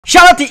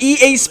Shout out to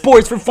EA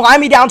Sports for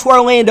flying me down to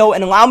Orlando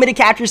and allowing me to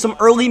capture some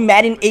early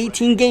Madden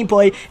 18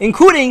 gameplay,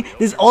 including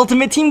this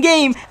Ultimate Team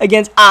game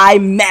against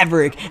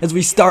Maverick. As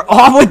we start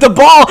off with the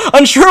ball,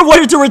 unsure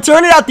whether to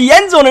return it out the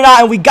end zone or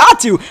not, and we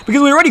got to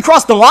because we already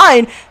crossed the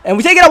line, and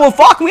we take it out with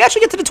Faulk, and we actually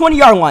get to the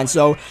 20-yard line.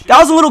 So that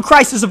was a little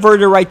crisis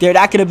averter right there.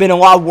 That could have been a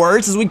lot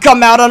worse as we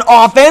come out on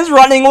offense,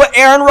 running with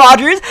Aaron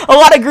Rodgers. A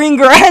lot of green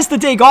grass to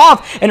take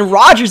off, and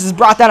Rodgers is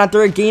brought down on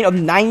third, gain of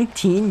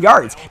 19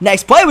 yards.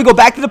 Next play, we go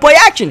back to the play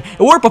action. It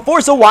worked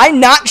before, so why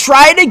not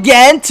try it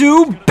again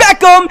to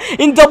Beckham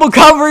in double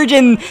coverage,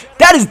 and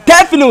that is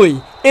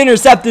definitely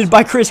intercepted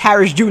by Chris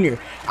Harris Jr.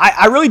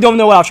 I really don't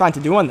know what I was trying to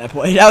do on that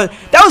play. That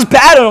was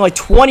bad on like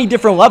 20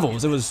 different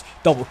levels. It was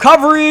double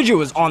coverage. It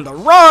was on the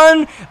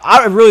run.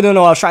 I really don't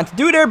know what I was trying to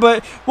do there,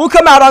 but we'll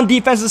come out on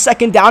defense the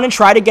second down and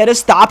try to get a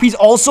stop. He's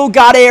also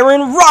got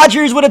Aaron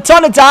Rodgers with a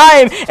ton of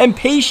time and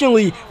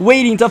patiently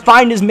waiting to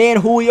find his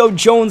man Julio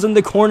Jones in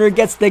the corner.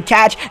 Gets the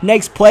catch.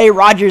 Next play,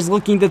 Rodgers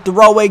looking to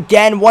throw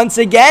again. Once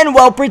again,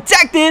 well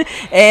protected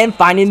and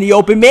finding the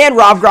open man,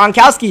 Rob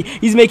Gronkowski.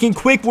 He's making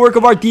quick work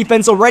of our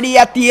defense already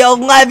at the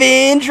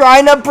 11,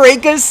 trying to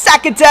break a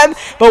sack attempt,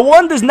 but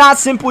one does not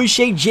simply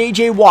shake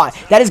J.J. Watt.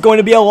 That is going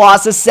to be a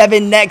loss of 7.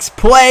 Next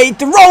play,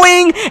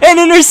 throwing and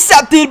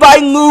intercepted by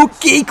Luke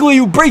Kuechly,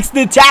 who breaks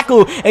the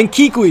tackle, and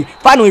Kuechly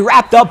finally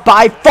wrapped up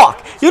by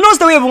Faulk. You'll notice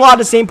that we have a lot of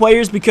the same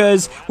players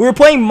because we were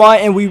playing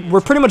MUT and we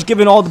were pretty much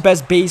given all the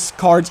best base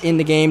cards in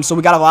the game, so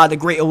we got a lot of the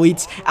great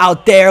elites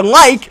out there,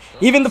 like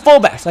even the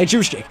fullbacks, like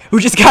Juszczyk, who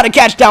just got a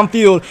catch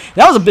downfield.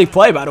 That was a big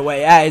play, by the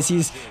way, as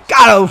he's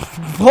got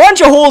a bunch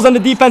of holes on the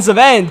defensive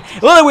end.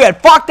 It looked like we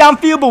had Faulk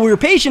downfield, but we were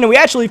patient, and we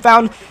actually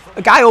found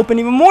a guy open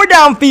even more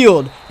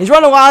downfield. He's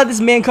running a lot of this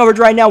man coverage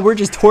right now. We're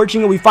just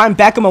torching it. We find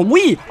Beckham, and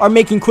we are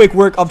making quick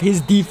work of his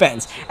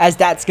defense, as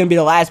that's going to be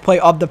the last play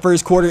of the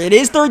first quarter. It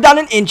is 3rd down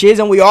and inches,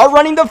 and we are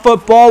running the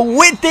football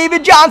with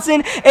David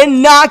Johnson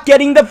and not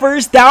getting the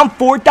first down.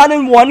 4th down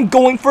and 1,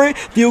 going for it.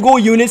 Field goal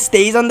unit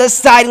stays on the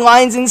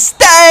sidelines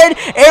instead.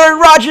 Aaron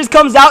Rodgers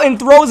comes out and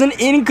throws an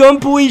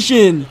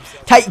incompletion.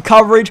 Tight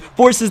coverage,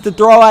 forces the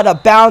throw out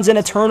of bounds, and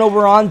a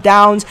turnover on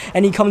downs,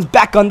 and he comes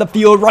back on the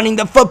field running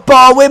the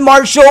football with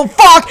Marshall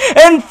Faulk,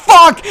 and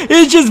Faulk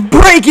is just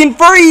breaking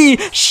free,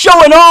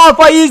 showing off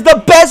why he's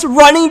the best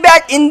running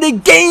back in the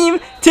game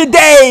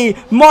today.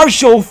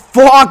 Marshall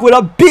Faulk with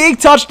a big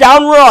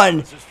touchdown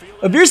run.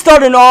 If you're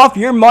starting off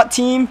your MUT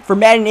team for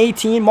Madden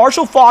 18,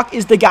 Marshall Faulk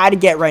is the guy to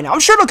get right now. I'm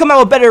sure they'll come out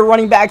with better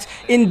running backs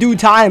in due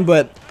time,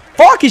 but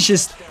Faulk is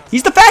just...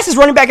 he's the fastest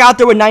running back out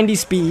there with 90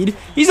 speed.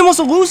 He's the most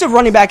elusive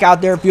running back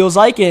out there, it feels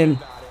like, and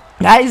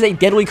that is a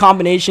deadly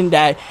combination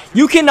that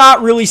you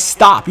cannot really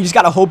stop. You just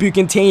got to hope you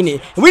contain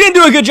it. And we didn't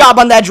do a good job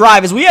on that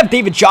drive as we have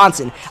David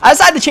Johnson. I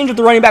decided to change up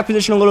the running back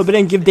position a little bit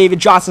and give David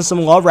Johnson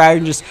some love rather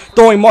than just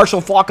throwing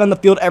Marshall Faulk on the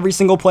field every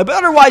single play. But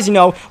otherwise, you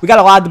know, we got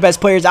a lot of the best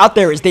players out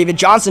there. Is David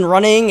Johnson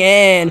running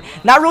and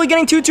not really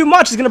getting too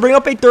much. It's going to bring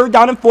up a 3rd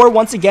down and 4.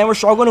 Once again, we're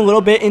struggling a little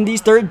bit in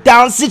these 3rd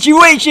down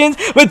situations.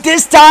 But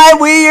this time,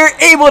 we are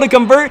able to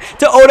convert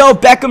to Odell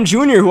Beckham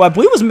Jr., who I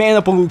believe was man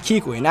up on Luke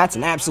Kuechly. And that's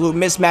an absolute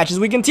mismatch as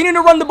we continue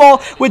to run the ball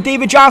with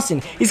David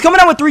Johnson. He's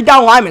coming out with 3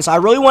 down linemen, so I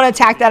really want to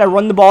attack that and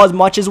run the ball as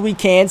much as we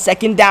can.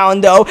 2nd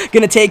down, though,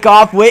 gonna take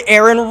off with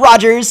Aaron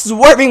Rodgers,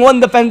 swerving one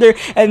defender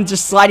and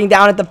just sliding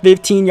down at the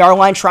 15-yard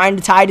line, trying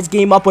to tie this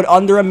game up with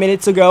under a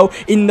minute to go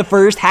in the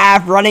first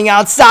half. Running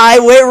outside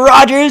with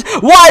Rodgers,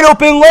 wide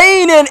open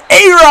lane, and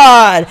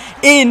A-Rod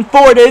in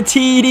for the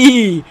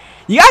TD.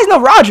 You guys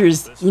know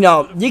Rodgers, you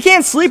know, you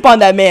can't sleep on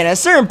that man. At a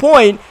certain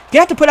point, you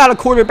have to put out a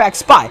quarterback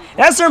spy. And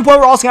at a certain point,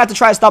 we're also going to have to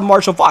try to stop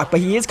Marshall Faulk. But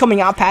he is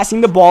coming out,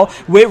 passing the ball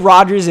with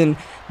Rodgers. And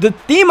the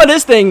theme of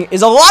this thing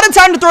is a lot of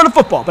time to throw the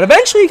football. But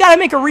eventually, you got to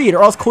make a read.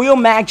 Or else Khalil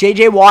Mack,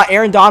 J.J. Watt,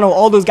 Aaron Donald,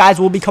 all those guys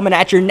will be coming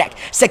at your neck.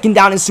 2nd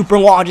down and super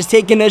long. Just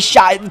taking a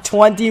shot.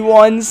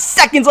 21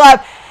 seconds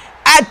left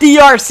at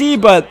DRC.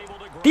 But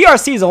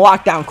DRC is a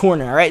lockdown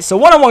corner, all right? So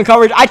one-on-one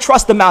coverage, I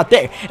trust him out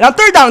there. And on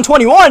 3rd down and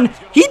 21,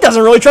 he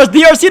doesn't really trust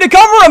DRC to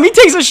cover him. He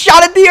takes a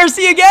shot at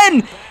DRC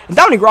again. And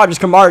Dominic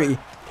Rodgers-Cromartie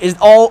is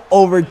all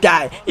over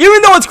that.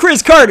 Even though it's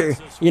Chris Carter,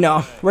 you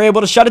know, we're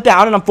able to shut it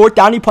down. And on 4th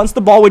down, he punts the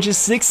ball with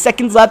just 6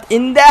 seconds left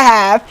in the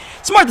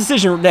half. Smart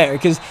decision there,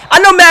 because I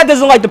know Matt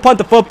doesn't like to punt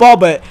the football,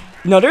 but...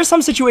 you know, there's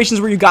some situations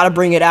where you got to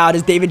bring it out.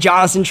 As David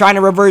Johnson trying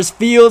to reverse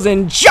fields,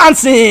 and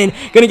Johnson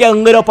going to get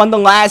lit up on the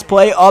last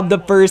play of the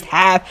first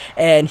half.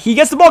 And he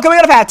gets the ball coming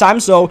out of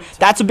halftime, so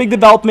that's a big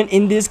development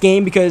in this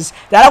game because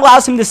that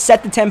allows him to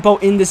set the tempo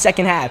in the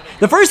second half.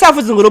 The first half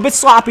was a little bit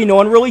sloppy. No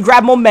one really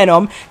grabbed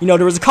momentum. You know,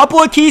 there was a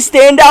couple of key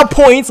standout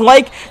points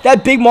like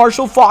that big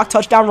Marshall Faulk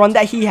touchdown run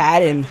that he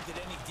had, and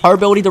our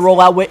ability to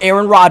roll out with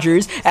Aaron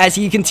Rodgers as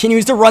he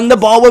continues to run the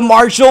ball with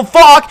Marshall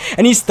Faulk,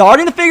 and he's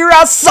starting to figure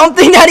out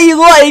something that he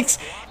likes.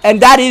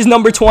 and that is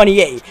number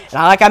 28. And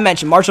like I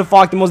mentioned, Marshall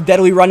Faulk, the most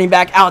deadly running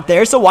back out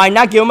there, so why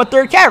not give him a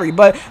third carry?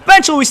 But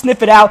eventually we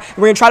sniff it out, and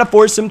we're going to try to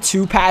force him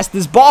to pass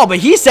this ball. But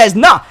he says,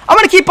 nah, I'm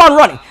going to keep on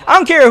running. I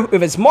don't care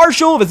if it's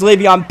Marshall, if it's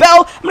Le'Veon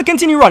Bell, I'm going to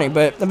continue running.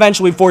 But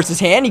eventually force his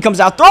hand. He comes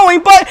out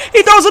throwing, but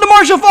he throws it to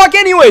Marshall Faulk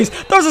anyways.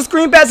 Throws a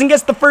screen pass and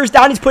gets the first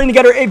down. He's putting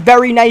together a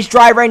very nice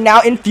drive right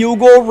now in field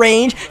goal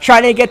range,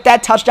 trying to get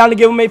that touchdown to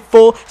give him a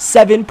full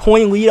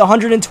 7-point lead,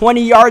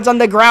 120 yards on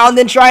the ground,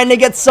 and trying to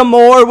get some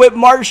more with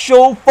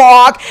Marshall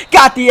Faulk.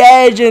 Got the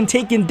edge and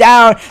taking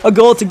down a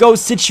goal-to-go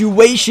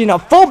situation. A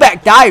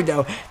fullback dive,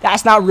 though.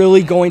 That's not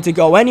really going to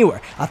go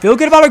anywhere. I feel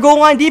good about our goal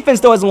line defense,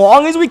 though, as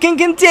long as we can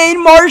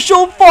contain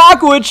Marshall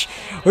Faulk, which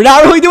we're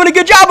not really doing a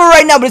good job of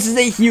right now, but this is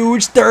a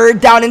huge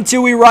 3rd down and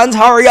 2. He runs,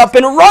 hurry up,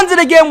 and runs it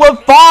again with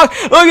Faulk.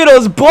 Look at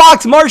those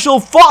blocks. Marshall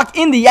Faulk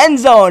in the end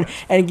zone,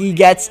 and he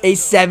gets a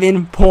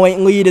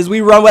 7-point lead as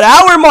we run with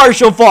our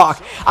Marshall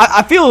Faulk.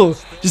 I feel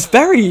just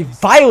very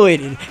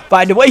violated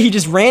by the way he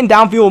just ran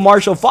downfield with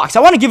Marshall Faulk. I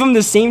want to give him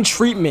the same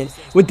treatment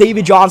with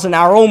David Johnson,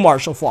 our own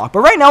Marshall Faulk. But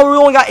right now, we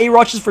only got 8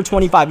 rushes for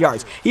 25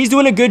 yards. He's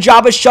doing a good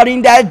job of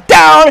shutting that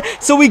down,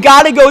 so we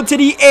got to go to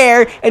the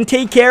air and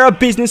take care of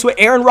business with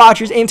Aaron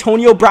Rodgers,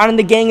 Antonio Brown, and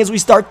the gang as we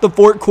start the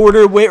 4th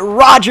quarter with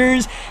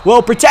Rodgers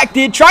well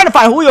protected, trying to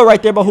find Julio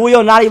right there, but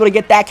Julio not able to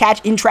get that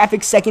catch in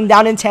traffic. 2nd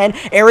down and 10.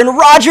 Aaron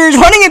Rodgers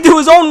running into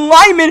his own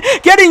lineman,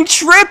 getting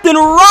tripped, and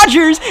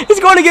Rodgers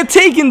is going to get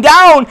taken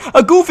down.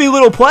 A goofy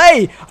little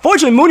play.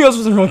 Fortunately, Munoz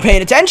wasn't really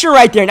paying attention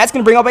right there, and that's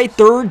going to bring up a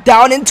 3rd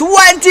down and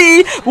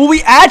 20. Will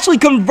we actually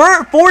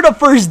convert for the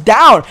 1st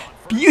down?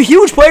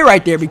 Huge play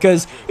right there,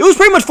 because it was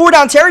pretty much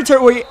 4-down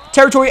territory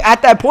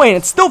at that point.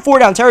 It's still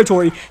 4-down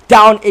territory,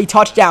 down a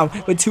touchdown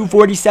with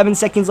 2:47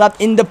 seconds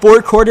left in the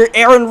 4th quarter.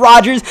 Aaron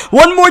Rodgers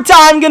one more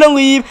time gonna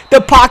leave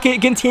the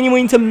pocket,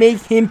 continuing to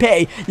make him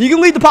pay. You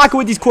can leave the pocket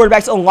with these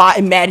quarterbacks a lot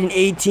in Madden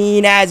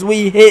 18 as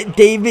we hit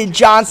David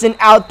Johnson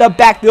out the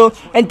backfield,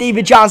 and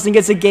David Johnson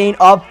gets a gain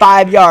of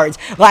 5 yards.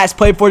 Last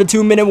play for the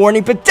 2-minute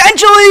warning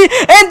potentially,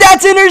 and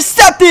that's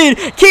intercepted.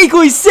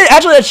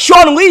 Actually that's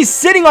Sean Lee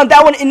sitting on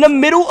that one in the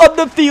middle of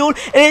the field,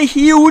 and a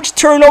huge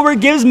turnover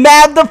gives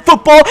Mav the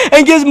football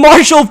and gives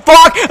Marshall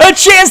Faulk a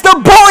chance to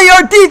bully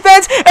our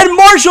defense, and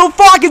Marshall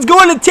Faulk is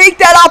going to take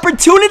that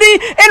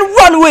opportunity and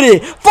run with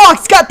it.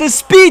 Faulk's got the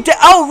speed to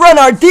outrun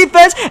our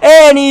defense,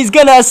 and he's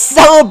gonna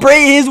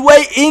celebrate his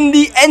way in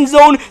the end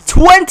zone.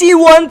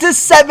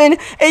 21-7,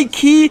 a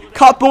key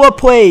couple of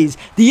plays.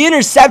 The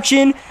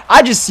interception,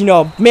 I just,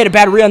 made a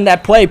bad read on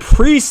that play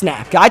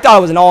pre-snap. I thought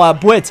it was an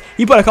all-out blitz.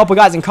 He put a couple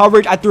guys in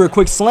coverage. I threw a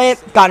quick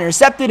slant, got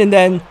intercepted, and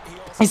then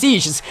you see,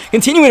 he's just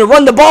continuing to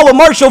run the ball with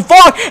Marshall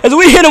Faulk as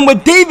we hit him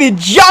with David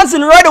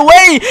Johnson right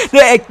away.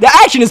 The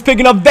action is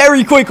picking up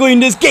very quickly in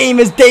this game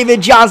as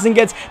David Johnson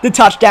gets the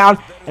touchdown.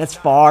 And it's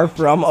far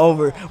from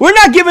over. We're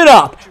not giving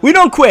up. We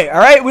don't quit, all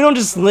right? We don't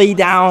just lay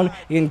down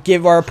and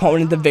give our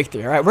opponent the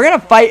victory, all right? We're going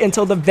to fight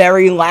until the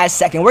very last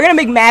second. We're going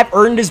to make Mav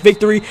earn this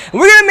victory, and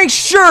we're going to make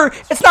sure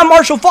it's not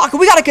Marshall Faulk.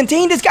 We got to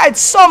contain this guy at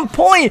some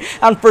point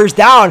on 1st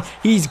down.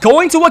 He's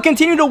going to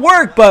continue to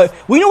work, but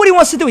we know what he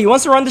wants to do. He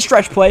wants to run the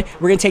stretch play.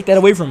 We're going to take that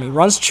away from him. He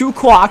runs true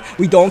clock.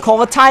 We don't call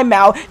a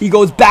timeout. He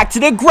goes back to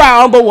the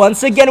ground, but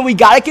once again, we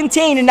got to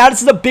contain, and now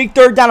this is a big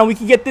 3rd down, and we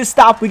can get this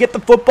stop. We get the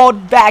football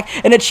back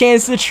and a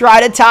chance to try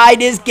to tie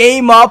this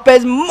game up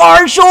as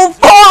Marshall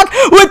Faulk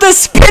with the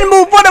spin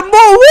move for the move.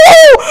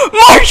 Woo!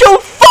 Marshall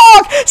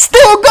Faulk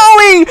still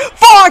going.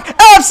 Faulk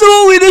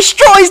absolutely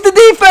destroys the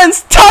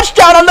defense.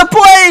 Touchdown on the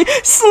play.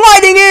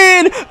 Sliding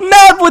in.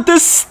 Mav with the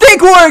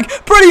stick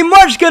work. Pretty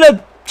much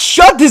gonna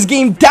shut this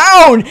game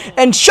down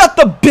and shut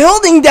the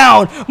building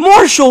down.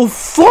 Marshall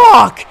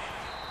Faulk.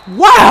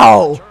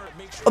 Wow.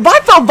 If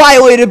I felt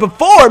violated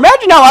before,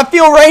 imagine how I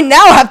feel right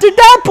now after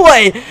that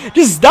play.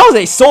 That was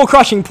a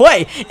soul-crushing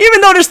play.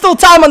 Even though there's still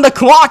time on the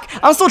clock,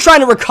 I'm still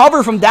trying to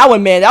recover from that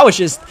one, man. That was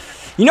just,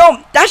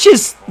 that's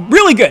just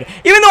really good.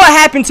 Even though it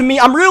happened to me,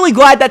 I'm really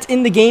glad that's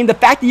in the game. The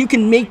fact that you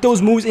can make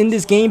those moves in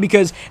this game,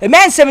 because in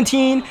Madden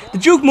 17, the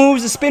juke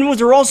moves, the spin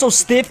moves are also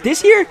stiff.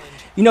 This year,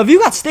 if you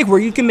got stick where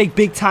you can make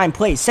big-time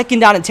plays.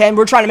 2nd down and 10,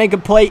 we're trying to make a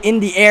play in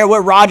the air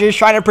with Rodgers,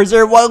 trying to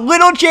preserve what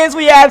little chance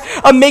we have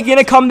of making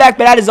a comeback,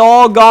 but that is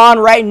all gone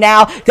right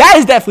now. That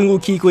is definitely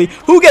Luke Kuechly,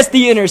 who gets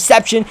the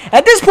interception.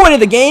 At this point of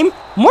the game,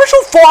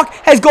 Marshall Faulk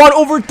has gone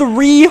over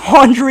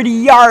 300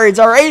 yards,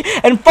 all right?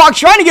 And Faulk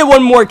trying to get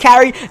one more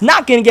carry,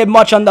 not going to get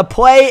much on the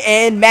play,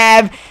 and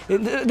Mav,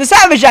 the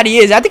savage that he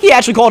is, I think he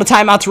actually called a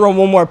timeout to run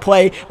one more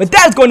play, but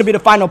that is going to be the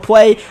final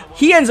play.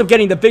 He ends up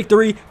getting the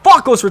victory.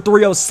 Faulk goes for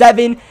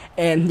 307,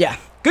 and yeah,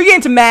 good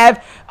game to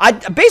Mav. I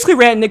basically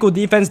ran nickel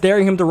defense,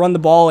 daring him to run the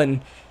ball, and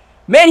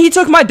man, he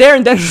took my dare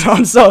and then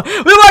some. So,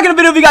 we're not going to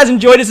video if you guys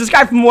enjoyed it.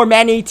 Subscribe for more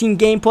Madden 18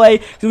 gameplay,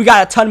 because we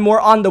got a ton more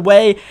on the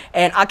way,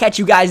 and I'll catch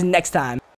you guys next time.